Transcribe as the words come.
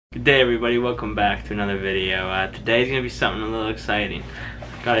Good day everybody, welcome back to another video. Today's going to be something a little exciting.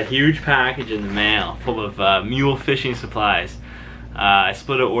 Got a huge package in the mail full of mule fishing supplies. I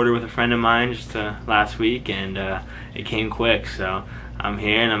split an order with a friend of mine just last week and it came quick, so I'm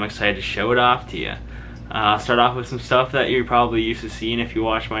here and I'm excited to show it off to you. I'll start off with some stuff that you're probably used to seeing if you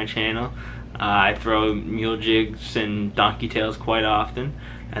watch my channel. I throw mule jigs and donkey tails quite often,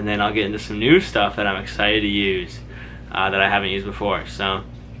 and then I'll get into some new stuff that I'm excited to use that I haven't used before. So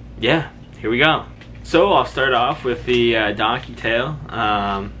yeah, here we go. So I'll start off with the donkey tail.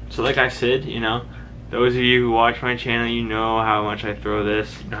 So like I said, you know, those of you who watch my channel, you know how much I throw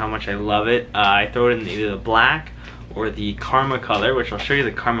this, you know how much I love it. I throw it in either the black or the Karma color, which I'll show you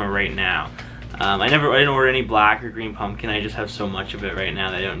the Karma right now. I didn't order any black or green pumpkin. I just have so much of it right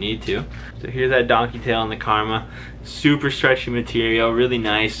now that I don't need to. So here's that donkey tail in the Karma. Super stretchy material, really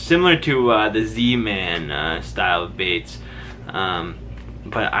nice. Similar to the Z-Man style of baits.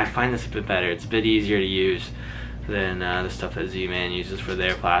 But I find this a bit better. It's a bit easier to use than the stuff that Z-Man uses for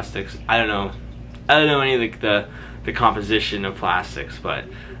their plastics. I don't know any of the composition of plastics, but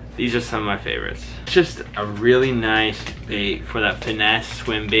these are some of my favorites. It's just a really nice bait for that finesse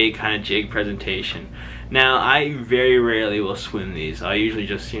swim bait kind of jig presentation. Now, I very rarely will swim these. I usually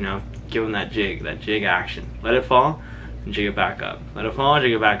just, you know, give them that jig action. Let it fall, and jig it back up. Let it fall,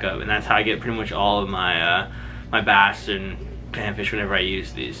 jig it back up. And that's how I get pretty much all of my my bass and panfish whenever I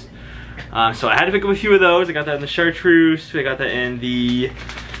use these. So I had to pick up a few of those. I got that in the chartreuse. I got that in the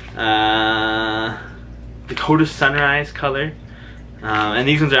Dakota Sunrise color. And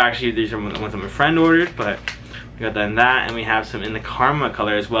these ones are actually, these are the ones that my friend ordered, but we got that in that, and we have some in the Karma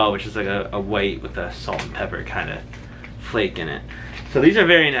color as well, which is like a white with a salt and pepper kind of flake in it. So these are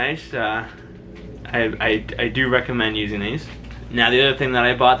very nice. I do recommend using these. Now the other thing that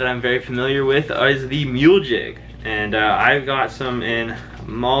I bought that I'm very familiar with is the Mule jig. And I've got some in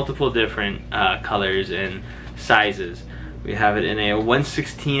multiple different colors and sizes. We have it in a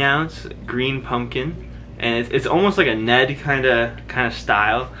 1/16 ounce green pumpkin, and it's almost like a Ned kind of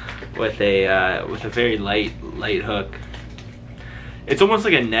style with a very light hook. It's almost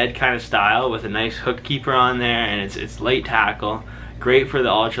like a Ned kind of style with a nice hook keeper on there, and it's light tackle, great for the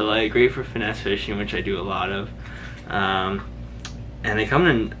ultralight, great for finesse fishing, which I do a lot of. And they come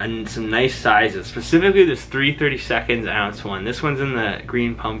in some nice sizes. Specifically this 3/32 ounce one. This one's in the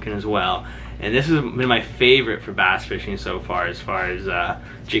green pumpkin as well. And this has been my favorite for bass fishing so far as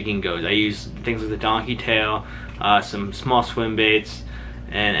jigging goes. I use things like the donkey tail, some small swim baits,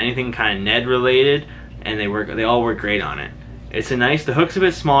 and anything kind of Ned related, and they all work great on it. It's the hook's a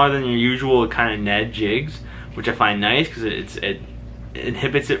bit smaller than your usual kind of Ned jigs, which I find nice because it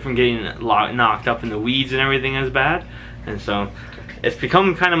inhibits it from getting knocked up in the weeds and everything as bad. And so it's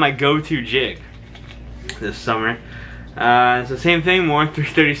become kind of my go-to jig this summer. So same thing, more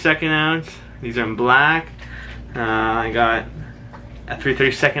 3/32 ounce. These are in black. I got a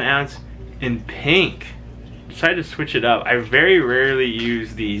 3/32 ounce in pink. Decided to switch it up. I very rarely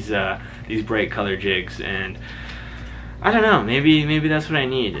use these bright color jigs, and I don't know, maybe that's what I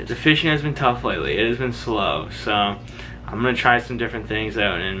need. The fishing has been tough lately. It has been slow, so I'm gonna try some different things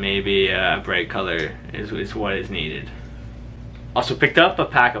out, and maybe a bright color is what is needed. Also picked up a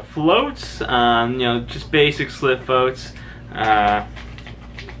pack of floats, you know, just basic slip floats.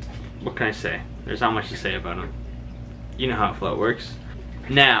 What can I say? There's not much to say about them. You know how a float works.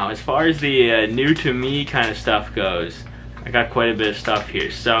 Now, as far as the new to me kind of stuff goes, I got quite a bit of stuff here.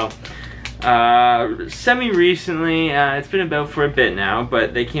 So, semi-recently, it's been about for a bit now,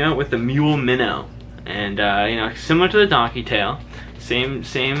 but they came out with the Mule Minnow. And, you know, similar to the donkey tail. Same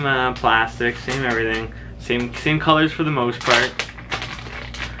plastic, same everything. Same colors for the most part,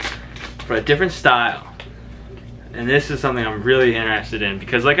 but a different style. And this is something I'm really interested in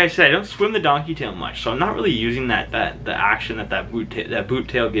because, like I said, I don't swim the donkey tail much, so I'm not really using the action that boot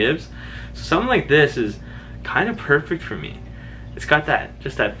tail gives. So something like this is kind of perfect for me. It's got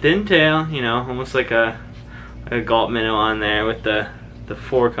just that thin tail, you know, almost like a gulp minnow on there with the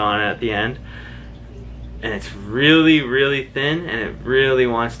fork on it at the end, and it's really thin, and it really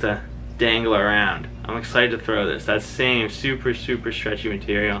wants to dangle around. I'm excited to throw this. That same super stretchy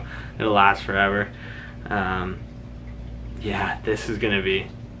material. It'll last forever. Yeah, this is gonna be,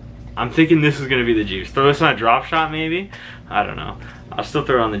 I'm thinking this is gonna be the juice. Throw this on a drop shot maybe? I don't know. I'll still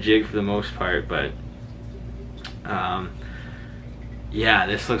throw it on the jig for the most part, but yeah,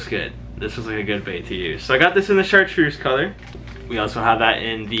 this looks good. This looks like a good bait to use. So I got this in the chartreuse color. We also have that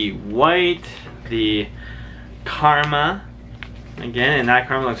in the white, the Karma. Again, and that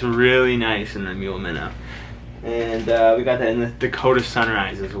Karma looks really nice in the Mule Minnow. And we got that in the Dakota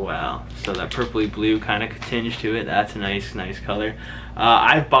Sunrise as well. So that purpley blue kind of tinge to it. That's a nice color.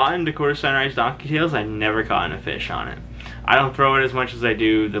 I've bought in Dakota Sunrise donkey tails. I've never caught a fish on it. I don't throw it as much as I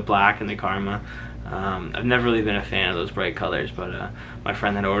do the black and the Karma. I've never really been a fan of those bright colors, but my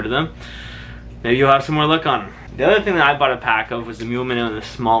friend had ordered them. Maybe you'll have some more luck on them. The other thing that I bought a pack of was the Mule Minnow in the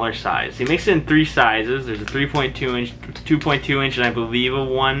smaller size. He makes it in 3 sizes. There's a 3.2 inch, 2.2 inch, and I believe a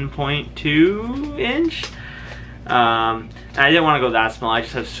 1.2 inch. And I didn't want to go that small. I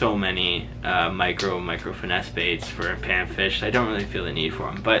just have so many micro finesse baits for panfish. I don't really feel the need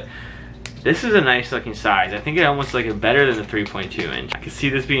for them. But this is a nice looking size. I think I almost like it better than the 3.2 inch. I can see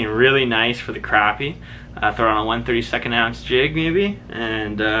this being really nice for the crappie. Throw it on a 1/32 ounce jig maybe.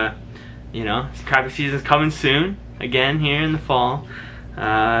 And you know, crappie season's coming soon. Again here in the fall.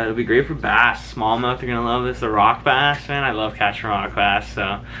 It'll be great for bass. Smallmouth are gonna love this. The rock bass, man. I love catching rock bass.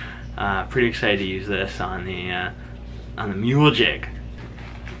 So pretty excited to use this on the Mule jig.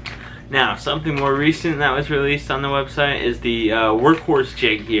 Now, something more recent that was released on the website is the Workhorse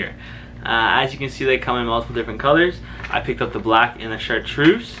Jig here. As you can see, they come in multiple different colors. I picked up the black and the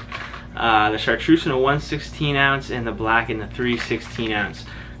chartreuse. The chartreuse in a 1/16 ounce and the black in the 3/16 ounce.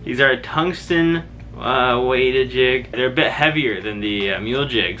 These are a tungsten weighted jig. They're a bit heavier than the Mule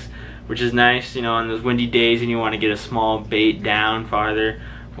jigs, which is nice, you know, on those windy days and you want to get a small bait down farther,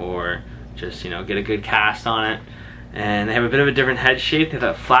 or just, you know, get a good cast on it. And they have a bit of a different head shape. They have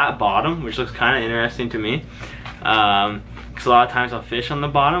that flat bottom, which looks kind of interesting to me. Because a lot of times I'll fish on the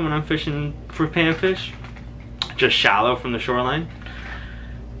bottom when I'm fishing for panfish, just shallow from the shoreline.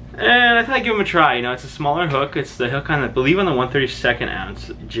 And I thought I'd give them a try. You know, it's a smaller hook. It's the hook on, I believe, on the 1/32 ounce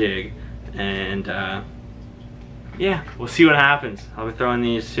jig. And yeah, we'll see what happens. I'll be throwing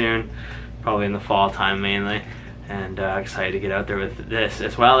these soon, probably in the fall time mainly. And excited to get out there with this,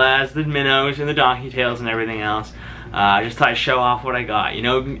 as well as the minnows and the donkey tails and everything else. Just thought I'd show off what I got. You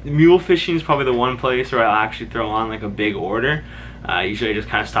know, mule fishing is probably the one place where I'll actually throw on like a big order. Usually I just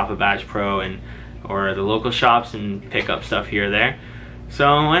kind of stop at Bass Pro or the local shops and pick up stuff here or there. So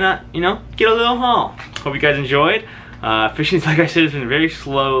why not, you know, get a little haul. Hope you guys enjoyed. Fishing, like I said, has been very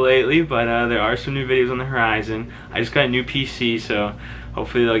slow lately, but there are some new videos on the horizon. I just got a new PC, so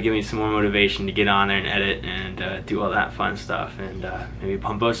hopefully they'll give me some more motivation to get on there and edit and do all that fun stuff, and maybe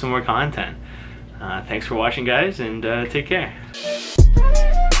pump out some more content. Thanks for watching, guys, and take care.